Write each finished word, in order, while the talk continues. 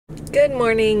Good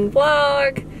morning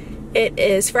vlog. It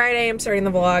is Friday. I'm starting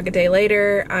the vlog a day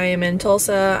later. I am in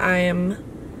Tulsa. I am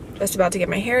just about to get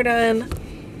my hair done.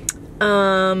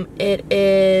 It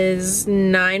is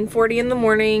 9:40 in the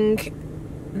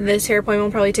morning. This hair appointment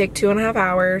will probably take 2.5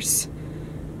 hours.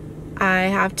 I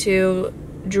have to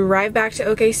drive back to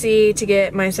OKC to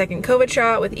get my second COVID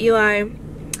shot with Eli,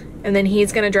 and then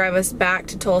he's gonna drive us back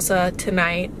to Tulsa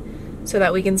tonight so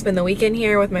that we can spend the weekend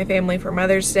here with my family for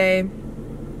Mother's Day.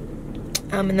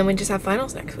 And then we just have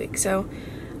finals next week. So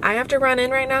I have to run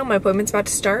in right now. My appointment's about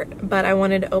to start, but I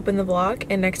wanted to open the vlog,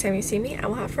 and next time you see me, I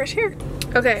will have fresh hair.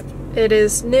 Okay, it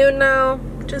is noon now.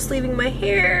 Just leaving my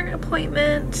hair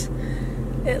appointment.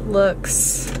 It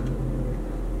looks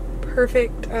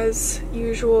perfect as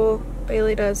usual.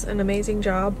 Bailey does an amazing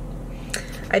job.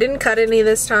 I didn't cut any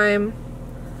this time.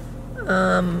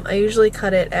 I usually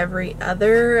cut it every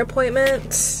other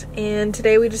appointment, and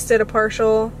today we just did a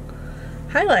partial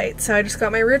highlight. So I just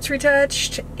got my roots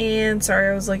retouched, and sorry,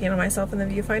 I was looking at myself in the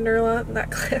viewfinder a lot in that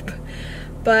clip.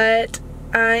 But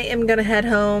I am gonna head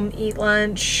home, eat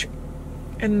lunch,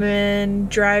 and then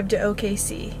drive to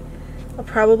OKC. I'll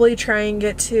probably try and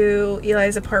get to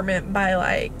Eli's apartment by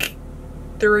like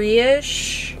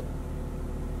 3-ish.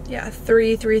 Yeah,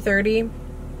 3:30.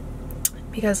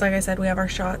 Because like I said, we have our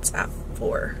shots at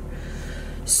 4.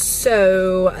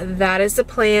 So that is the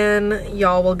plan.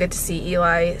 Y'all will get to see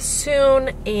Eli soon,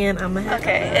 and I'm gonna head.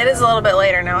 Okay, it is a little bit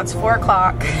later now. It's 4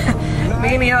 o'clock.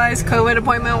 Me and Eli's COVID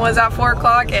appointment was at 4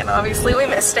 o'clock, and obviously we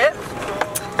missed it.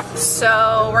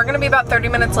 So we're gonna be about 30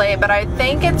 minutes late, but I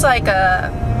think it's like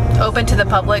a open to the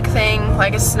public thing.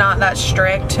 Like, it's not that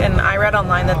strict, and I read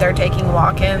online that they're taking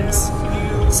walk-ins,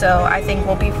 so I think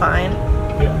we'll be fine.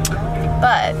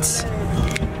 But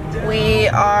we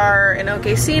are in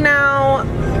OKC now.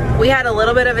 We had a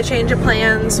little bit of a change of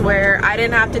plans where I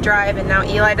didn't have to drive, and now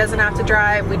Eli doesn't have to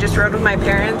drive. We just rode with my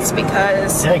parents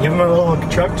because... Yeah, give them a little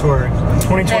truck tour.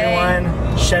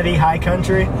 2021 Chevy High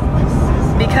Country.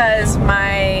 Because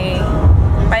my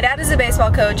dad is a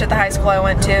baseball coach at the high school I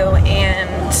went to,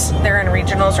 and they're in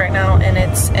regionals right now, and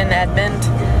it's in Edmond.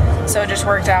 So it just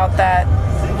worked out that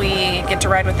we get to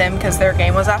ride with them because their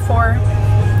game was at 4.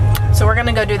 So we're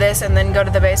gonna go do this and then go to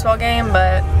the baseball game.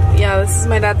 But yeah, this is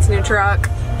my dad's new truck.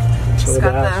 It's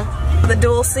got the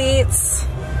dual seats. It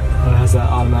has that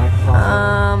automatic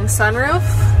sunroof.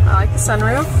 I like the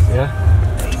sunroof. Yeah.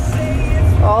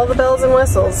 All the bells and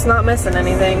whistles. It's not missing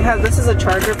anything. This is a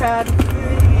charger pad.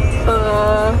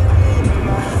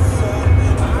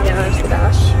 Yeah, there's the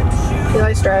dash.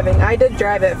 Eli's driving. I did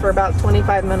drive it for about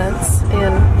 25 minutes,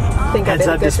 and I think I did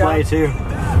a good job. Heads-up display too.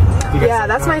 Yeah,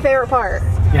 that's my favorite part.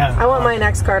 Yeah. I want my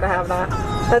next car to have that.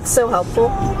 That's so helpful.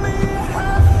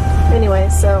 Anyway,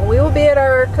 so we will be at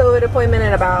our COVID appointment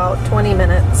in about 20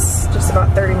 minutes, just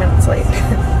about 30 minutes late.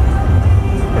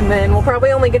 And then we'll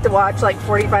probably only get to watch like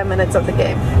 45 minutes of the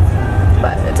game,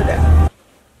 but it's okay.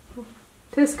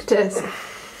 Tisk tisk.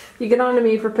 You get on to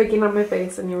me for picking on my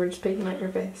face, and you were just picking at your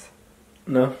face.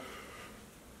 No.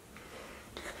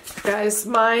 Guys,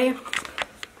 my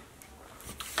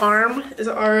arm is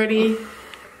already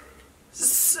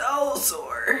so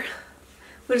sore.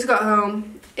 We just got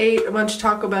home, ate a bunch of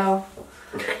Taco Bell.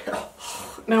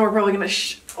 Now we're probably gonna,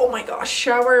 oh my gosh,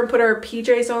 shower and put our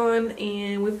PJs on,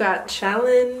 and we've got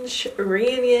Challenge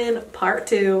Reunion Part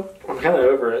 2. I'm kind of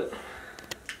over it.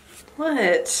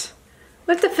 What?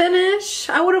 We have to finish.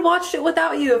 I would have watched it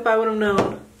without you if I would have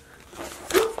known.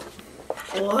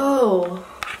 Whoa.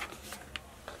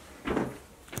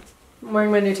 I'm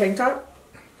wearing my new tank top.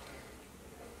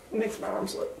 It makes my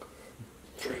arms look.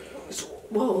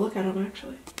 Whoa, look at them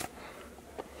actually.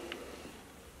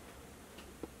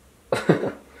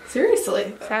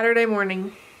 Seriously. Saturday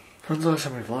morning. When's the last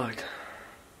time we vlogged?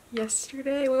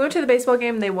 Yesterday. We went to the baseball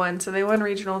game, they won. So they won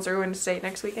regionals. They're going to state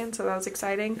next weekend, so that was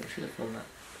exciting. I should have filmed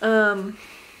that.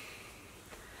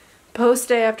 Post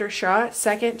day after shot,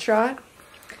 second shot.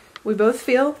 We both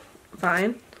feel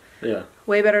fine. Yeah.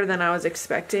 Way better than I was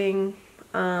expecting.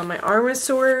 My arm is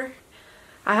sore.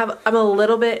 I'm a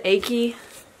little bit achy,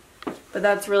 but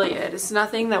that's really it. It's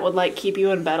nothing that would like keep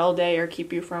you in bed all day or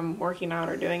keep you from working out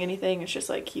or doing anything. It's just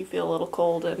like you feel a little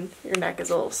cold and your neck is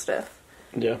a little stiff.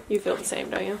 Yeah. You feel the same,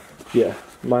 don't you? Yeah.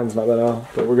 Mine's not bad at all.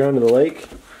 But we're going to the lake.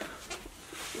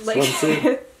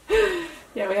 Swimsuit.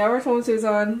 Yeah, we have our swimsuits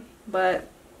on, but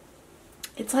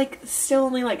it's like still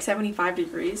only like 75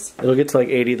 degrees. It'll get to like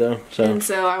 80 though. So. And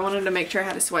so I wanted to make sure I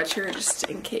had a sweatshirt just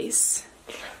in case.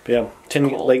 But yeah,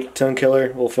 Lake Ton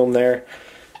Killer. We'll film there.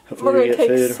 Hopefully We're we gonna get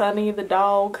take food. Sunny the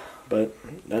dog. But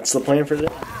that's the plan for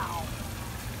today.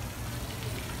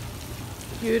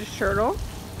 Huge turtle.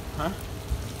 Huh?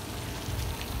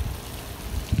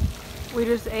 We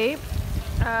just ate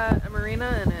at a marina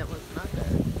and it was not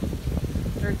good.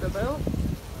 There's the boat.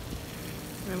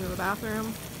 We're going to the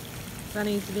bathroom.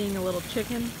 Sunny's being a little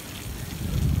chicken.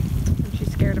 And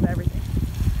she's scared of everything.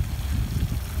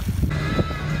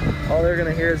 All they're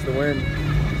gonna hear is the wind.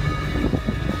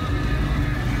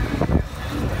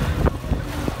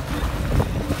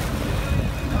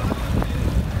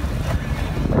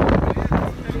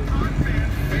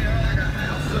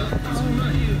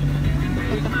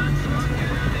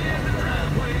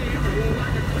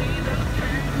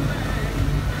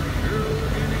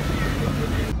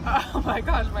 Oh my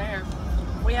gosh, my hair.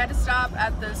 We had to stop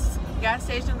at this gas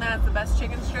station that has the best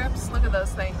chicken strips. Look at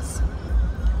those things.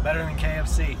 Better than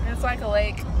KFC. It's like a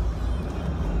lake.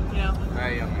 You know?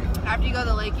 Very yummy. After you go to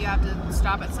the lake, you have to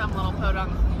stop at some little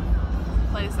podunk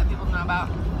place that people know about.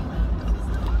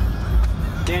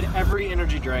 They had every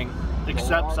energy drink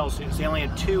except Celsius. They only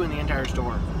had 2 in the entire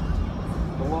store.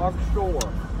 The log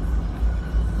store.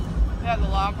 Yeah, the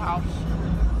log house.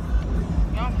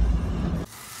 Yum.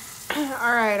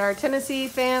 Alright, our Tennessee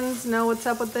fans know what's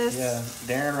up with this. Yeah,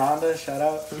 Darren Rhonda, shout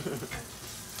out.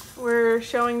 We're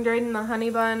showing Drayden the honey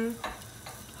bun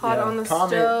hot on the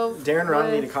stove. Darren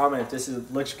Rhonda need to comment if this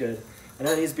looks good. I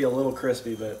know it needs to be a little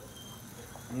crispy, but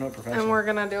I'm no professional. And we're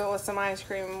gonna do it with some ice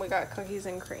cream. We got cookies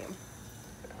and cream.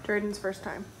 Drayden's first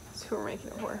time. That's who we're making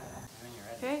it for.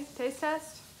 Okay, taste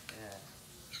test. Yeah.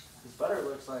 This butter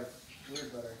looks like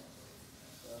weird butter.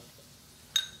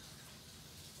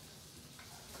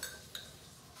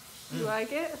 You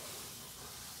like it?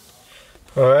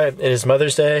 All right, it is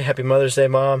Mother's Day. Happy Mother's Day,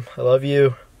 Mom. I love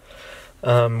you.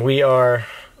 We are,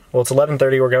 well, it's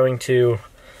 11:30. We're going to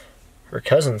her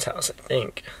cousin's house, I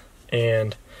think,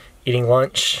 and eating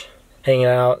lunch, hanging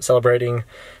out, celebrating,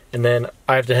 and then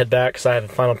I have to head back because I have a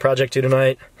final project due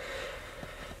tonight.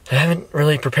 I haven't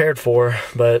really prepared for,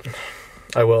 but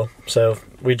I will. So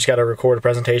we just got to record a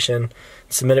presentation,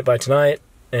 submit it by tonight,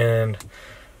 and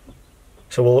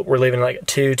so we're leaving like at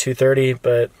 2:30,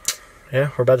 but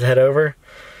yeah, we're about to head over,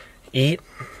 eat,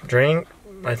 drink,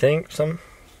 I think, some,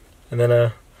 and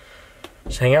then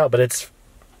just hang out. But it's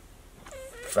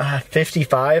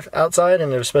 55 outside,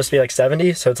 and it was supposed to be like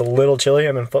 70, so it's a little chilly.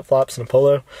 I'm in flip-flops and a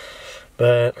polo,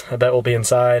 but I bet we'll be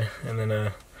inside and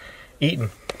then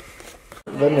eating.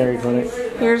 Veterinary clinic.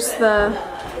 Here's the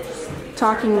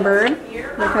talking bird.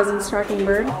 My cousin's talking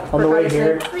bird. On the way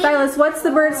here. Silas, what's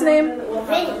the bird's name?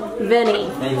 Vinny.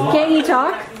 Can't he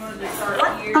talk?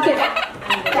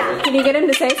 Can you get him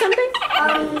to say something?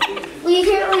 We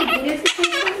can't really get it to say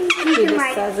something. You He can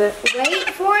just says it. wait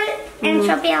for it, and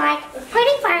she'll be like,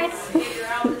 pretty bird,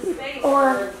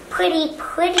 or pretty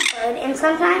bird. And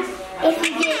sometimes, if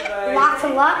you get lots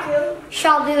of luck,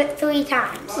 she'll do it 3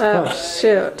 times. Oh,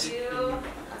 shoot.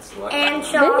 And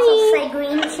she'll also say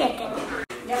green chicken.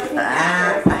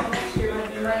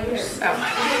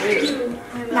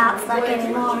 Not stuck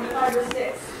anymore.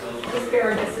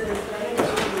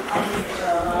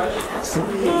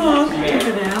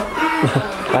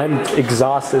 I'm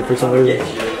exhausted for some reason.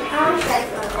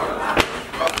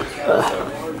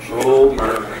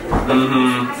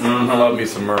 Love me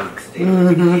some Merc.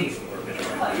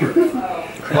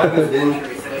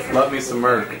 Love me some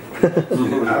Merc.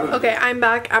 Okay, I'm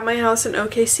back at my house in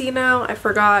OKC now.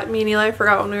 Me and Eli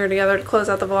forgot when we were together to close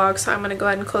out the vlog, so I'm going to go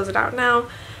ahead and close it out now.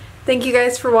 Thank you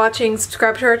guys for watching.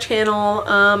 Subscribe to our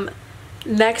channel.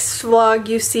 Next vlog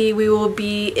you see, we will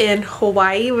be in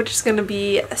Hawaii, which is going to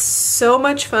be so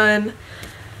much fun.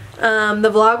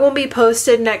 The vlog won't be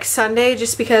posted next Sunday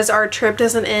just because our trip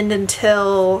doesn't end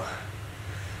until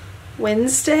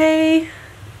Wednesday.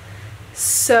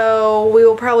 So we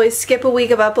will probably skip a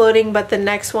week of uploading, but the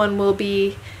next one will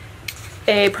be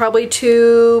a probably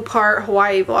 2-part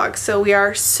Hawaii vlog. So we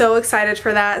are so excited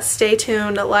for that. Stay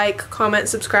tuned, like, comment,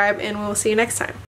 subscribe, and we will see you next time.